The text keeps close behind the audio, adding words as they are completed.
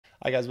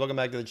Hi guys, welcome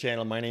back to the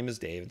channel. My name is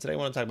Dave, and today I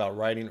want to talk about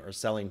writing or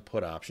selling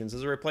put options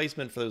as a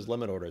replacement for those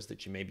limit orders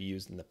that you maybe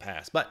used in the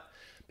past. But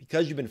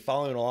because you've been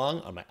following along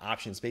on my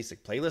options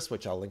basic playlist,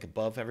 which I'll link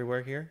above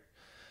everywhere here,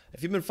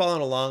 if you've been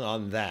following along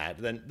on that,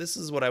 then this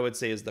is what I would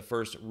say is the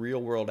first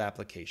real world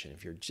application.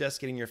 If you're just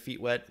getting your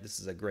feet wet, this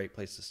is a great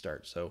place to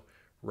start. So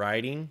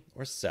writing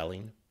or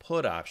selling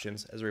put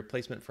options as a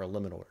replacement for a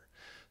limit order.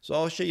 So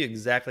I'll show you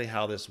exactly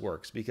how this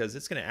works because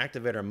it's going to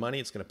activate our money.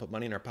 It's going to put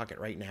money in our pocket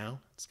right now.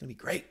 It's going to be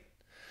great.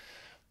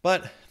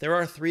 But there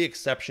are three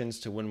exceptions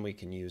to when we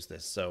can use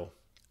this, so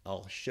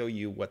I'll show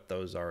you what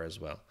those are as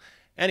well.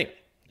 Anyway,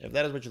 if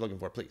that is what you're looking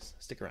for, please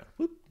stick around.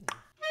 Whoop.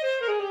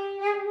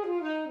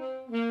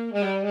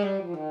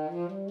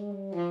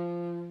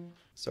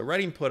 So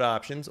writing put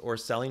options or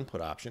selling put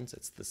options,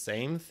 it's the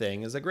same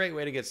thing. Is a great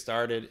way to get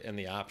started in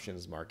the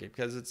options market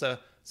because it's a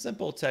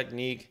simple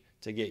technique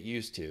to get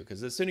used to.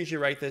 Because as soon as you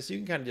write this, you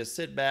can kind of just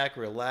sit back,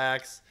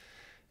 relax,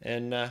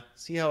 and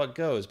see how it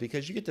goes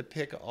because you get to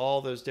pick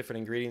all those different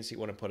ingredients you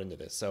want to put into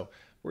this. So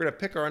we're going to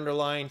pick our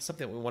underlying,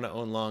 something we want to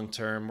own long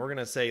term. We're going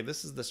to say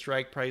this is the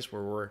strike price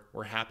where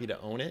we're happy to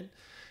own it.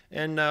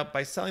 And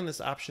by selling this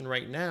option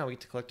right now, we get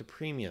to collect a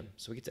premium.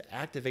 So we get to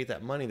activate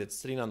that money that's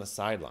sitting on the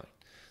sideline.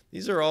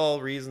 These are all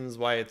reasons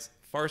why it's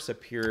far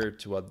superior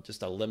to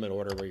just a limit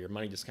order where your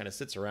money just kind of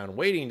sits around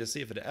waiting to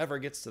see if it ever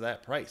gets to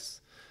that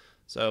price.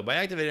 So by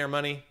activating our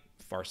money,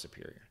 far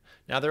superior.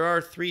 Now there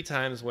are three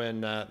times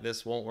when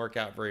this won't work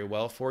out very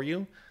well for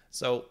you.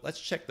 So let's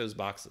check those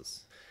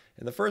boxes.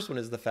 And the first one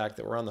is the fact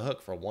that we're on the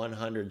hook for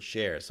 100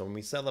 shares. So when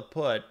we sell a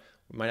put,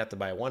 we might have to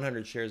buy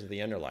 100 shares of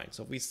the underlying.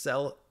 So if we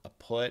sell a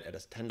put at a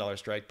 $10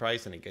 strike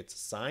price and it gets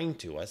assigned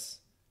to us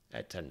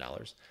at $10,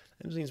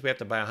 that means we have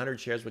to buy 100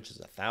 shares, which is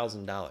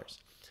 $1,000.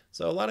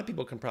 So a lot of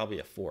people can probably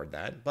afford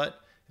that. But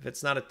if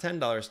it's not a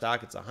 $10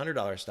 stock, it's a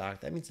 $100 stock.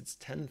 That means it's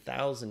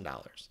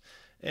 $10,000.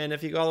 And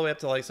if you go all the way up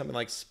to like something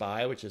like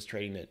SPY, which is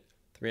trading at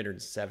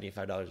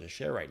 $375 a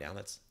share right now,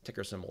 that's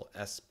ticker symbol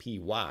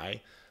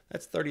SPY,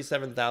 that's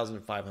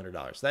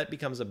 $37,500. That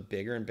becomes a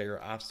bigger and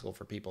bigger obstacle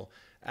for people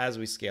as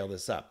we scale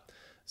this up.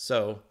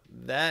 So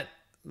the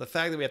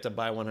fact that we have to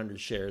buy 100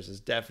 shares is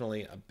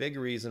definitely a big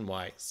reason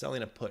why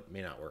selling a put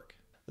may not work.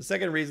 The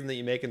second reason that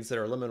you may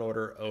consider a limit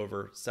order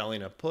over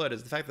selling a put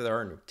is the fact that there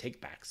are no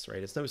takebacks,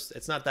 right?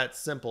 It's not that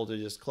simple to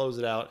just close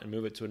it out and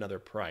move it to another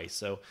price.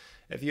 So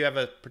if you have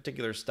a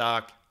particular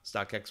stock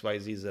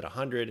XYZ is at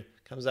 100,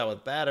 comes out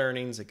with bad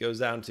earnings, it goes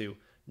down to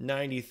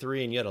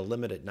 93 and you had a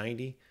limit at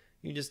 90,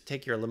 you just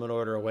take your limit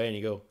order away and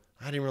you go,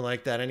 I didn't really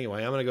like that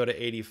anyway, I'm going to go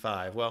to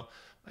 85. Well,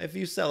 if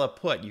you sell a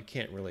put, you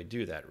can't really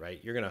do that, right?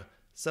 You're going to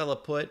sell a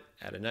put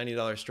at a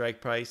 $90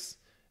 strike price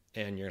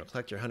and you're going to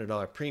collect your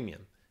 $100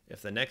 premium.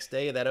 If the next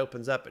day that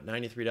opens up at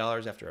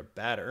 $93 after a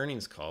bad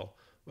earnings call,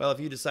 well, if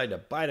you decide to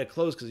buy it at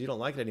close because you don't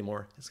like it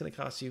anymore, it's going to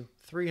cost you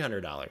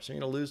 $300. So you're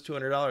going to lose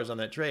 $200 on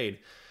that trade.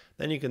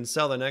 Then you can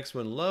sell the next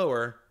one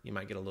lower. You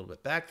might get a little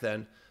bit back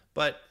then,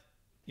 but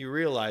you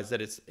realize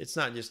that it's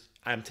not just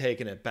I'm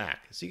taking it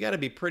back. So you got to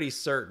be pretty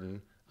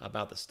certain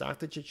about the stock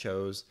that you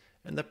chose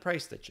and the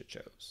price that you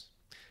chose.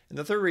 And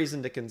the third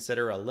reason to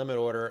consider a limit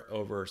order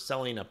over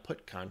selling a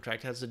put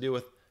contract has to do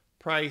with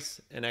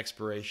price and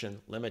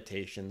expiration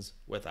limitations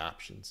with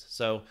options.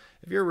 So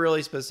if you're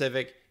really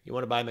specific, you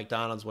want to buy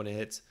McDonald's when it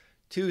hits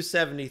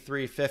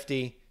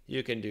 $273.50,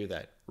 you can do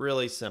that.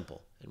 Really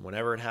simple. And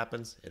whenever it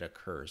happens, it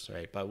occurs,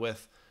 right? But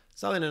with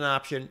selling an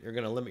option, you're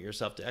going to limit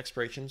yourself to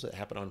expirations that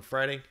happen on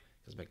Friday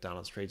because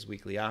McDonald's trades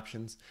weekly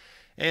options.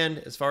 And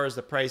as far as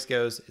the price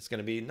goes, it's going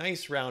to be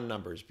nice round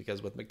numbers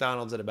because with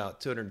McDonald's at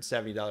about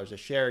 $270 a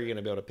share, you're going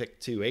to be able to pick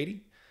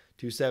 280,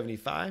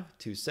 275,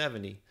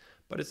 270,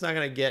 but it's not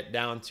going to get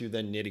down to the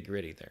nitty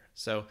gritty there.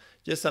 So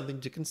just something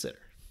to consider.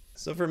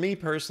 So for me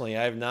personally,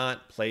 I have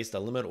not placed a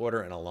limit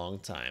order in a long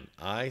time.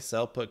 I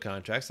sell put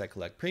contracts, I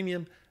collect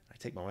premium, I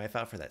take my wife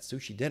out for that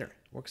sushi dinner.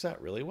 It works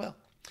out really well.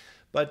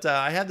 But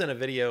I have done a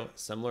video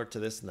similar to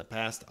this in the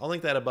past. I'll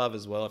link that above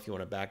as well if you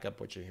want to back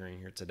up what you're hearing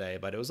here today.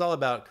 But it was all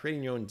about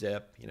creating your own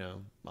dip,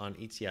 on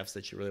ETFs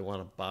that you really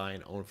want to buy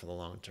and own for the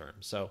long term.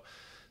 So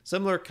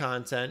similar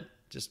content,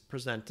 just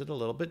presented a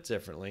little bit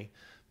differently.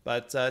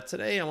 But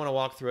today I want to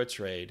walk through a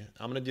trade.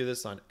 I'm going to do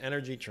this on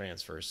energy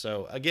transfer.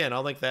 So again,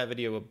 I'll link that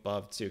video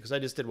above too, because I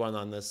just did one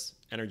on this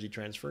energy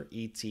transfer,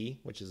 ET,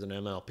 which is an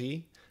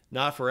MLP.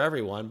 Not for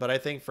everyone, but I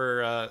think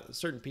for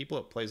certain people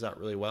it plays out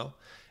really well.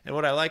 And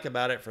what I like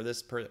about it for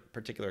this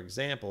particular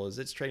example is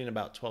it's trading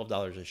about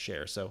 $12 a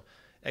share. So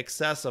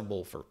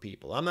accessible for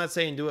people. I'm not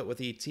saying do it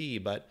with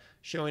ET, but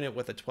showing it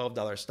with a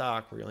 $12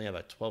 stock where you only have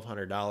a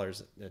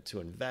 $1,200 to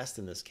invest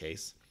in this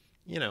case,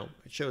 it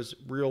shows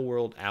real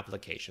world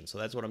application. So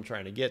that's what I'm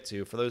trying to get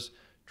to for those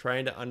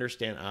trying to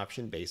understand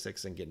option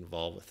basics and get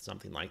involved with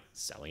something like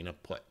selling a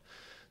put.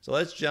 So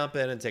let's jump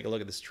in and take a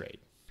look at this trade.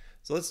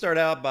 So let's start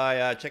out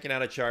by checking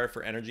out a chart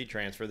for energy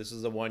transfer. This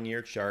is a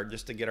 1-year chart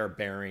just to get our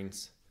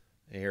bearings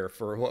here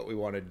for what we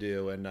want to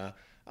do. And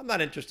I'm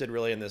not interested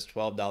really in this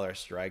 $12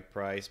 strike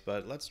price,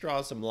 but let's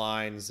draw some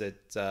lines at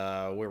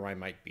where I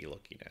might be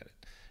looking at it.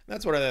 And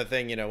that's one other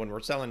thing, when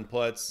we're selling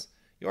puts,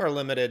 you are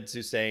limited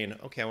to saying,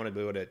 okay, I want to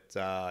do it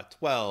at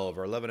 12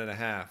 or 11 and a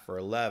half or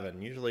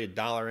 11, usually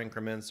dollar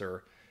increments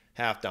or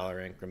half-dollar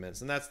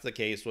increments. And that's the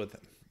case with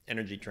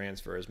energy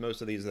transfers.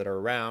 Most of these that are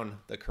around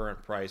the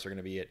current price are going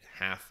to be at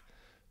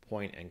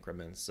half-point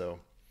increments. So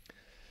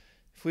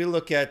if we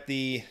look at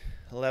the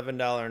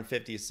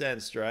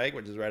 $11.50 strike,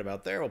 which is right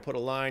about there, we'll put a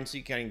line so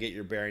you kind of get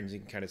your bearings. You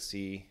can kind of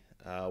see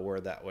where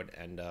that would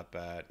end up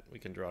at. We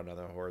can draw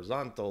another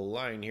horizontal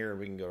line here.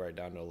 We can go right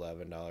down to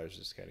 $11,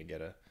 just kind of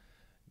get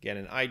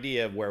an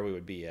idea of where we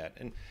would be at.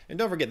 And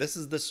don't forget, this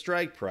is the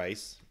strike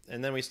price,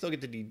 and then we still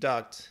get to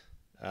deduct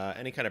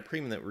any kind of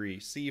premium that we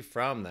receive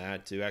from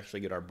that to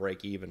actually get our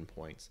break-even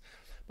points.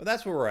 But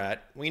that's where we're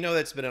at. We know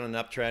that's been on an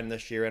uptrend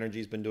this year.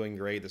 Energy's been doing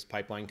great. This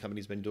pipeline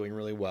company's been doing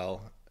really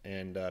well,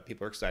 and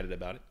people are excited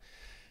about it.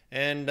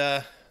 And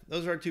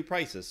those are our two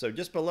prices. So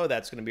just below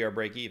that's going to be our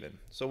break-even.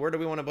 So where do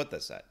we want to put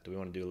this at? Do we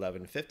want to do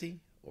 $11.50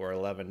 or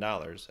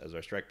 $11 as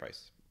our strike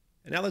price?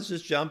 And now let's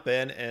just jump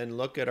in and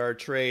look at our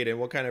trade and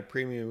what kind of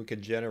premium we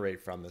could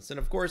generate from this. And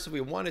of course, if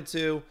we wanted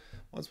to,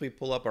 once we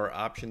pull up our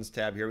options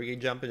tab here, we can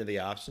jump into the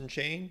option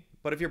chain.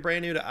 But if you're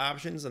brand new to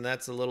options and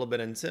that's a little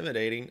bit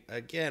intimidating,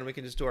 again, we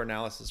can just do our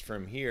analysis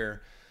from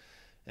here.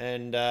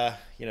 And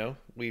you know,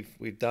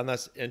 we've done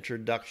this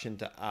introduction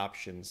to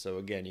options. So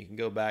again, you can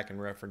go back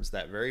and reference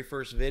that very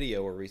first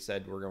video where we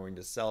said we're going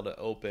to sell to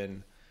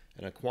open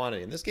in a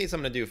quantity. In this case,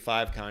 I'm going to do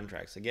 5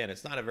 contracts. Again,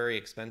 it's not a very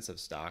expensive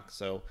stock.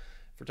 So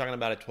if we're talking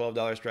about a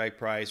 $12 strike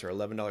price or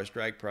 $11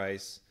 strike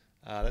price,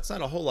 that's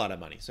not a whole lot of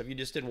money. So if you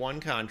just did 1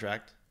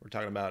 contract, we're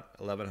talking about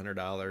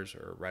 $1,100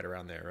 or right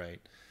around there, right?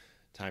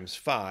 Times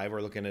 5,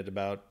 we're looking at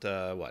about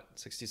what,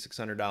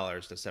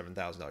 $6,600 to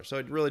 $7,000. So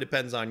it really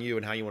depends on you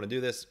and how you want to do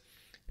this,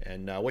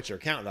 and what your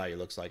account value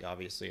looks like,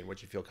 obviously, and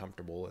what you feel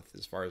comfortable with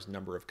as far as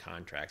number of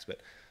contracts.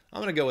 But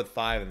I'm going to go with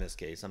 5 in this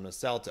case. I'm going to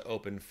sell to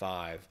open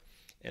 5.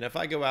 And if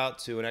I go out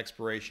to an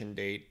expiration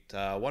date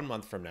 1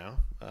 month from now,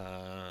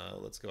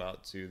 let's go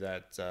out to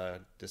that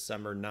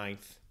December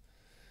 9th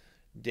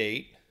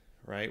date,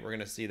 right? We're going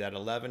to see that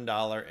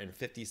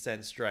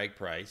 $11.50 strike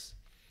price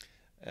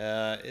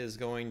is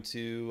going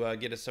to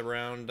get us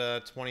around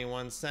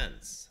 21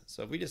 cents.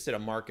 So if we just did a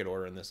market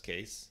order in this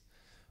case,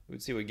 we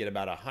would see we get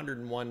about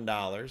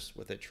 $101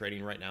 with it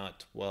trading right now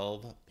at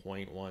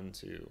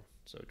 12.12,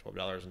 so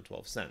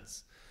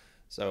 $12.12.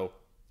 So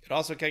it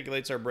also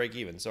calculates our break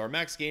even. So our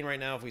max gain right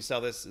now, if we sell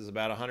this, is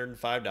about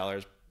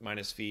 $105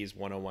 minus fees,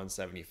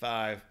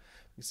 $101.75.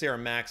 We see our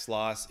max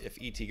loss if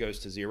ET goes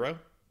to 0.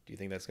 Do you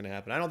think that's going to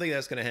happen? I don't think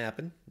that's going to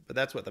happen, but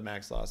that's what the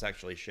max loss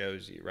actually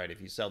shows you, right?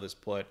 If you sell this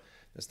put,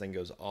 this thing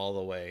goes all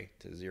the way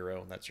to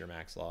 0. That's your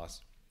max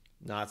loss.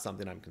 Not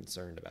something I'm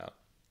concerned about.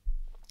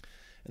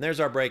 And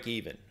there's our break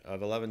even of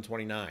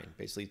 $11.29,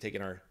 basically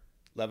taking our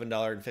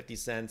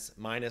 $11.50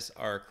 minus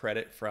our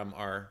credit from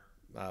our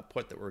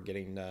put that we're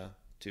getting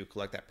to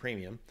collect that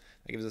premium.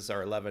 That gives us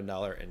our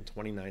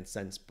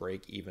 $11.29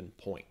 break even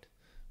point.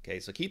 Okay,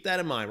 so keep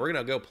that in mind. We're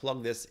going to go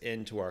plug this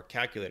into our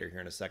calculator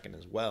here in a second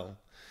as well.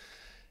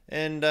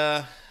 And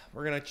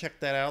we're going to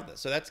check that out.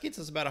 So that gets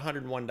us about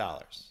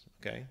 $101.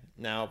 Okay,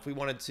 now if we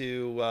wanted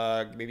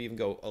to maybe even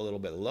go a little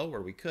bit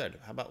lower, we could.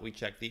 How about we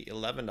check the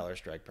 $11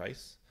 strike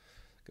price?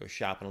 Go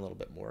shopping a little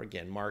bit more.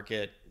 Again,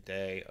 market,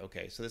 day.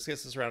 Okay, so this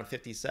gets us around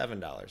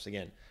 $57.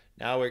 Again,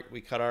 now we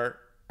cut our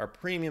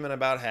premium in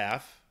about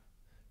half.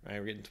 Right,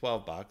 we're getting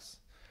 $12.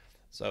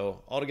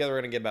 So altogether, we're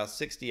going to get about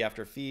 $60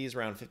 after fees,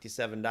 around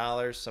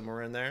 $57,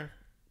 somewhere in there.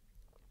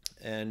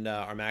 And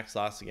our max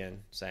loss, again,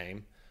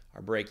 same.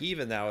 Our break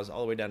even now is all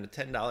the way down to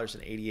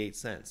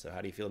 $10.88. So how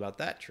do you feel about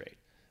that trade?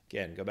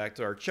 Again, go back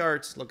to our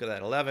charts, look at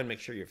that 11, make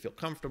sure you feel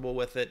comfortable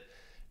with it.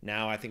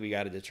 Now I think we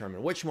got to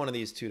determine which one of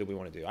these two do we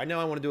want to do. I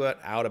know I want to do it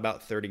out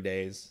about 30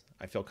 days.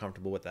 I feel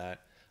comfortable with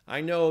that.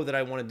 I know that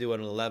I want to do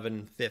an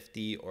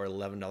 $11.50 or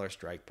 $11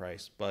 strike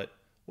price, but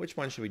which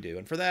one should we do?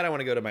 And for that, I want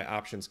to go to my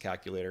options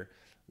calculator,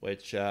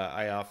 which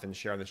I often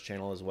share on this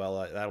channel as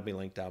well. That'll be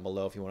linked down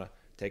below if you want to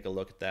take a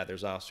look at that.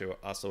 There's also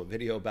a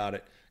video about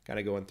it, kind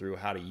of going through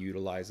how to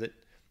utilize it.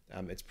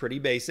 It's pretty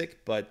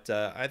basic, but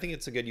I think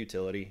it's a good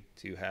utility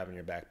to have in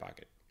your back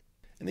pocket.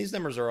 And these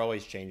numbers are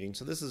always changing,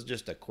 so this is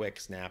just a quick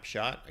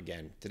snapshot.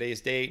 Again,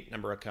 today's date,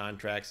 number of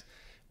contracts.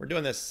 We're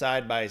doing this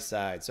side by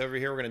side. So over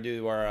here, we're going to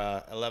do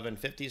our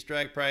 $11.50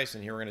 strike price,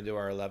 and here we're going to do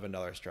our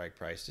 $11 strike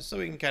price, just so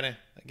we can kind of,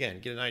 again,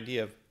 get an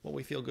idea of what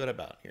we feel good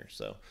about here.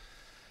 So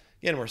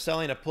again, we're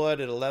selling a put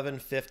at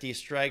 $11.50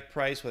 strike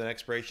price with an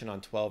expiration on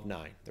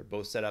 12/9. They're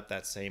both set up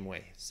that same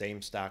way, same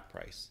stock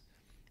price.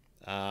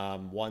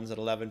 One's at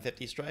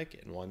 $11.50 strike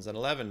and one's at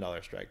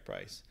 $11 strike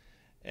price.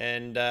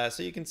 And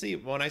so you can see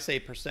when I say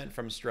percent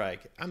from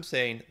strike, I'm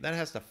saying that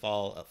has to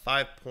fall at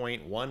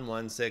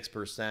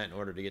 5.116% in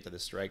order to get to the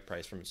strike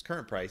price from its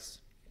current price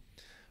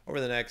over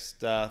the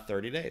next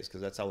 30 days, because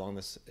that's how long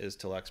this is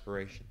till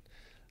expiration.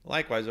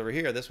 Likewise, over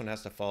here, this one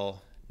has to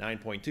fall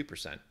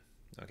 9.2%.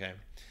 Okay.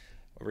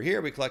 Over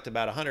here, we collect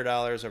about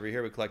 $100. Over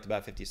here, we collect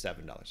about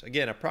 $57.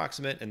 Again,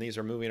 approximate, and these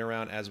are moving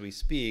around as we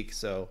speak,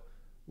 so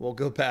we'll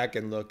go back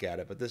and look at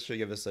it, but this should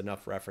give us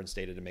enough reference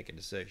data to make a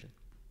decision.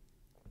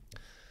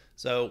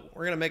 So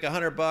we're going to make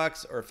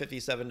 $100 or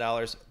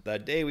 $57 the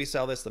day we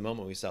sell this. The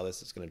moment we sell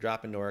this, it's going to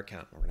drop into our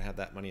account. We're going to have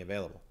that money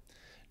available.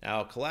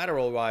 Now,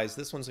 collateral-wise,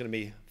 this one's going to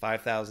be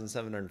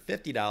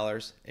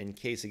 $5,750 in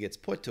case it gets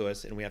put to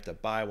us and we have to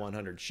buy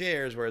 100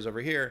 shares, whereas over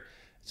here,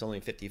 it's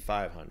only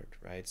 $5,500,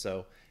 right?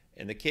 So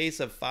in the case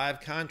of 5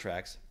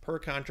 contracts, per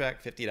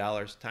contract,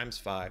 $50 times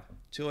 5,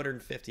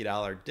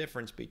 $250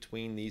 difference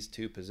between these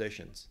two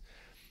positions.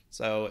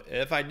 So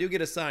if I do get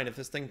assigned, if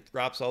this thing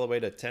drops all the way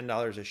to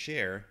 $10 a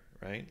share,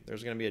 right,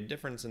 there's going to be a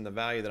difference in the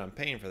value that I'm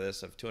paying for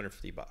this of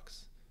 $250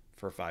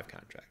 for 5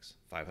 contracts,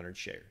 500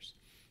 shares.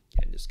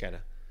 And just kind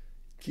of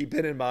keep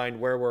it in mind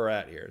where we're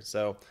at here.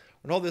 So we're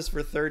going to hold this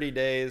for 30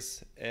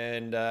 days.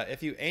 And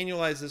if you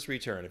annualize this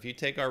return, if you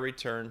take our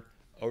return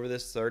over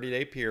this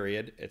 30-day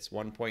period, it's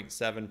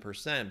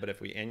 1.7%. But if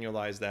we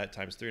annualize that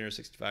times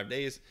 365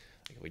 days,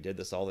 like we did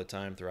this all the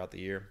time throughout the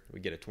year, we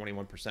get a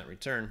 21%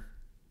 return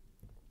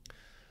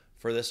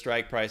for this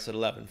strike price at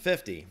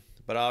 $11.50.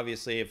 But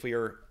obviously, if we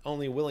are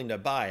only willing to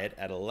buy it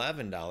at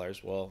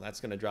 $11, well,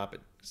 that's going to drop it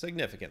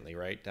significantly,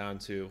 right, down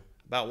to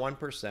about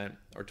 1%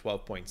 or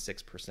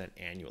 12.6%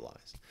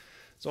 annualized.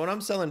 So when I'm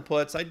selling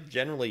puts, I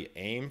generally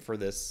aim for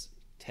this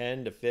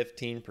 10 to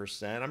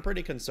 15%. I'm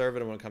pretty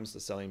conservative when it comes to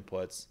selling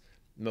puts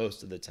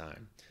most of the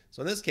time.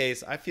 So in this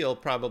case, I feel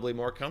probably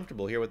more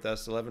comfortable here with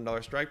this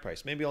 $11 strike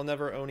price. Maybe I'll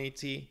never own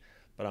ET,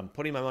 but I'm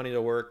putting my money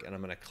to work and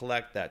I'm going to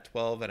collect that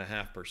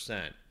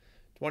 12.5%.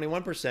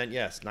 21%,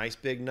 yes, nice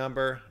big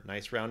number,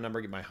 nice round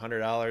number, get my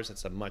 $100.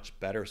 That's a much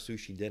better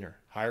sushi dinner,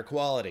 higher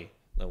quality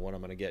than what I'm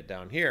going to get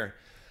down here.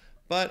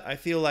 But I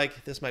feel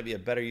like this might be a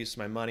better use of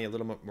my money, a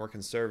little bit more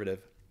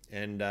conservative.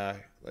 And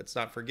let's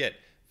not forget,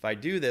 if I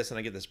do this and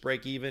I get this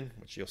break even,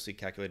 which you'll see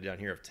calculated down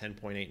here of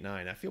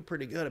 10.89, I feel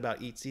pretty good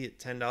about ET at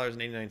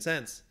 $10.89.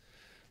 A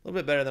little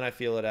bit better than I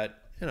feel it at,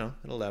 at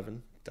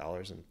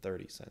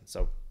 $11.30.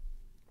 So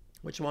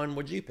which one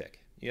would you pick?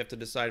 You have to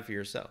decide for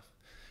yourself.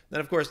 Then,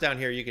 of course, down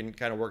here, you can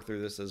kind of work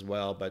through this as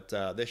well. But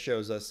this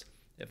shows us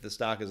if the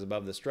stock is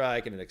above the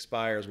strike and it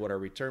expires, what our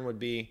return would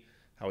be,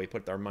 how we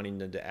put our money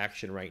into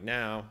action right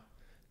now.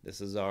 This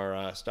is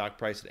our stock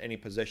price at any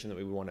position that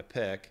we would want to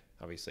pick.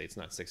 Obviously, it's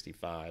not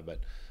 65,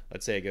 but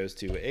let's say it goes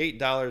to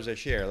 $8 a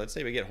share. Let's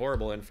say we get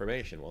horrible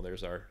information. Well,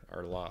 there's our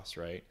loss,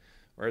 right?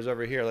 Whereas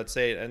over here, let's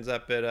say it ends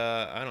up at,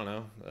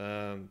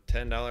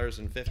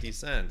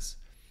 $10.50.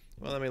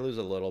 Well, let me lose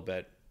a little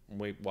bit.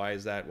 Why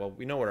is that? Well,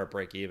 we know what our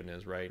break even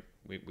is, right?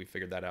 We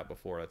figured that out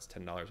before. That's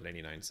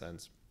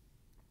 $10.89.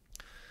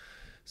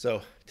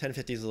 So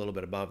 10.50 is a little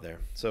bit above there.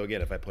 So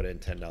again, if I put in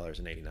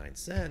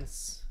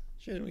 $10.89,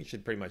 we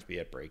should pretty much be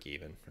at break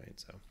even, right?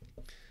 So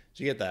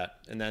you get that.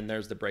 And then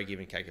there's the break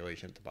even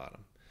calculation at the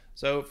bottom.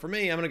 So for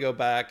me, I'm going to go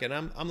back and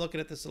I'm looking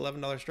at this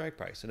 $11 strike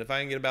price. And if I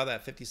can get about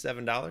that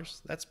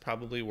 $57, that's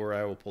probably where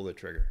I will pull the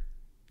trigger.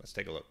 Let's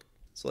take a look.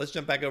 So let's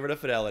jump back over to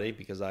Fidelity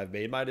because I've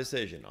made my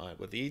decision.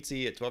 With ET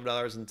at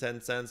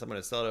 $12.10, I'm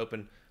going to sell it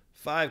open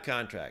 5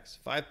 contracts,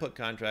 5 put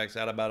contracts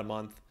out about a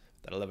month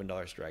at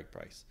 $11 strike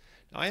price.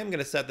 Now I am going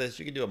to set this.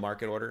 You can do a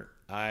market order.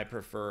 I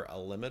prefer a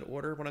limit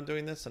order when I'm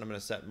doing this, and I'm going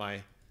to set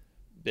my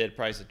bid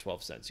price at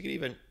 12 cents. You could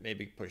even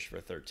maybe push for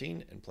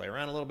 13 and play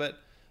around a little bit,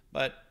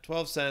 but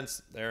 12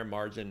 cents there,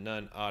 margin,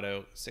 none,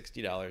 auto,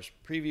 $60.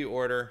 Preview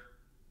order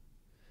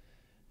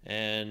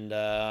and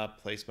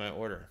place my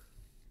order.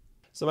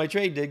 So my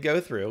trade did go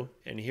through,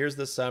 and here's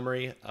the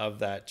summary of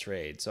that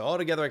trade. So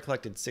altogether, I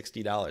collected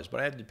 $60, but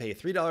I had to pay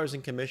 $3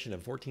 in commission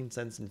and 14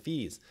 cents in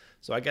fees.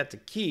 So I got to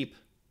keep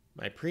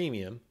my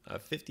premium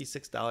of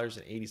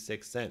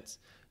 $56.86,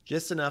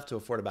 just enough to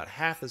afford about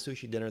half the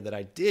sushi dinner that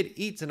I did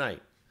eat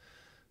tonight.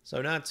 So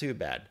not too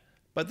bad.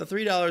 But the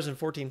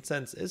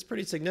 $3.14 is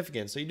pretty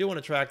significant, so you do want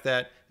to track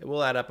that. It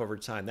will add up over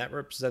time. That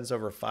represents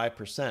over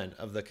 5%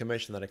 of the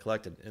commission that I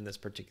collected in this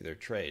particular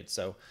trade.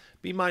 So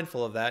be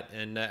mindful of that,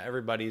 and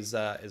everybody's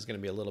is going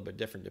to be a little bit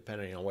different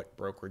depending on what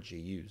brokerage you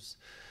use.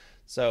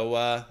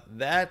 So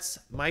that's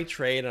my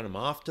trade, and I'm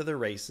off to the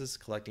races,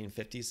 collecting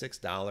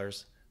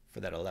 $56 for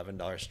that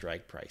 $11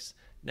 strike price.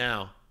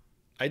 Now,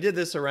 I did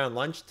this around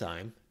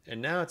lunchtime,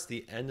 and now it's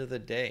the end of the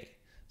day.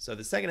 So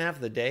the second half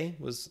of the day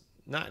was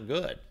not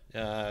good.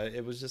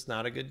 It was just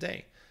not a good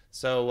day.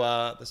 So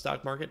the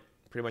stock market,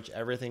 pretty much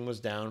everything was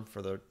down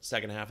for the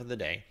second half of the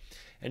day.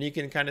 And you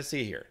can kind of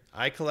see here,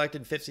 I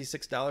collected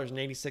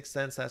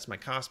 $56.86. That's my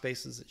cost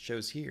basis. It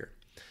shows here.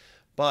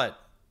 But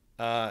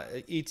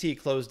ET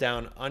closed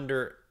down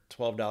under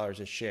 $12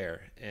 a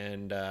share.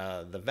 And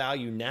the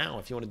value now,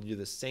 if you wanted to do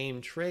the same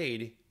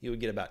trade, you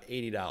would get about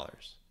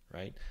 $80,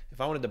 right?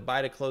 If I wanted to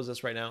buy to close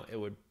this right now,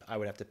 I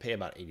would have to pay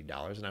about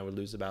 $80 and I would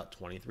lose about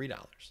 $23.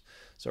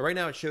 So right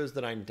now it shows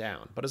that I'm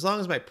down. But as long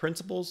as my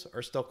principles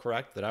are still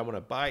correct, that I want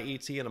to buy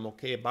ET and I'm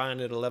okay buying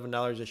it at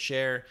 $11 a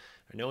share,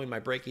 and knowing my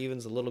break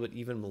even's a little bit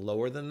even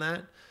lower than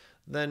that,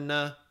 then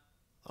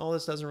all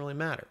this doesn't really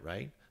matter,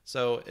 right?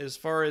 So as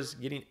far as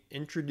getting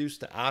introduced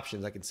to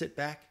options, I can sit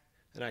back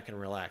and I can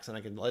relax and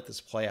I can let this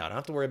play out. I don't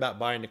have to worry about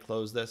buying to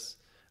close this.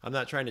 I'm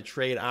not trying to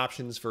trade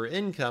options for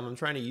income. I'm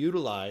trying to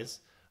utilize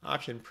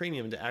option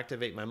premium to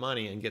activate my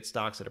money and get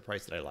stocks at a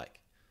price that I like.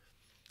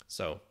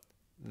 So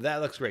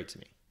That looks great to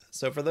me.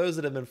 So for those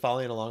that have been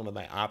following along with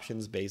my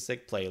options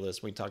basic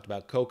playlist, we talked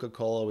about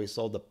Coca-Cola, we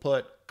sold the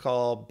put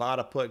call, bought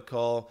a put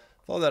call,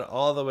 followed that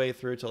all the way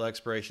through till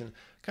expiration.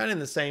 Kind of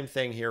the same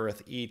thing here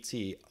with ET.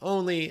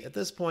 Only at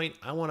this point,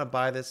 I want to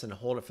buy this and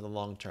hold it for the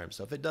long term.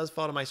 So if it does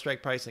fall to my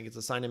strike price and it gets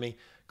assigned to me,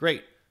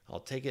 great. I'll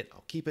take it.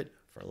 I'll keep it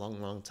for a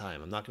long, long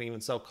time. I'm not going to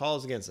even sell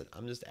calls against it.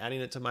 I'm just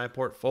adding it to my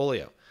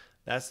portfolio.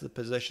 That's the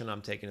position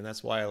I'm taking, and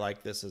that's why I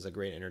like this as a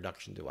great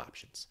introduction to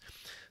options.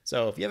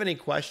 So if you have any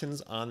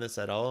questions on this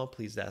at all,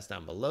 please ask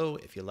down below.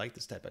 If you like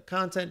this type of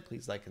content,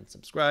 please like and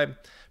subscribe.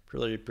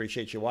 Really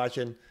appreciate you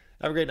watching.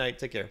 Have a great night.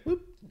 Take care.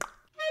 Whoop.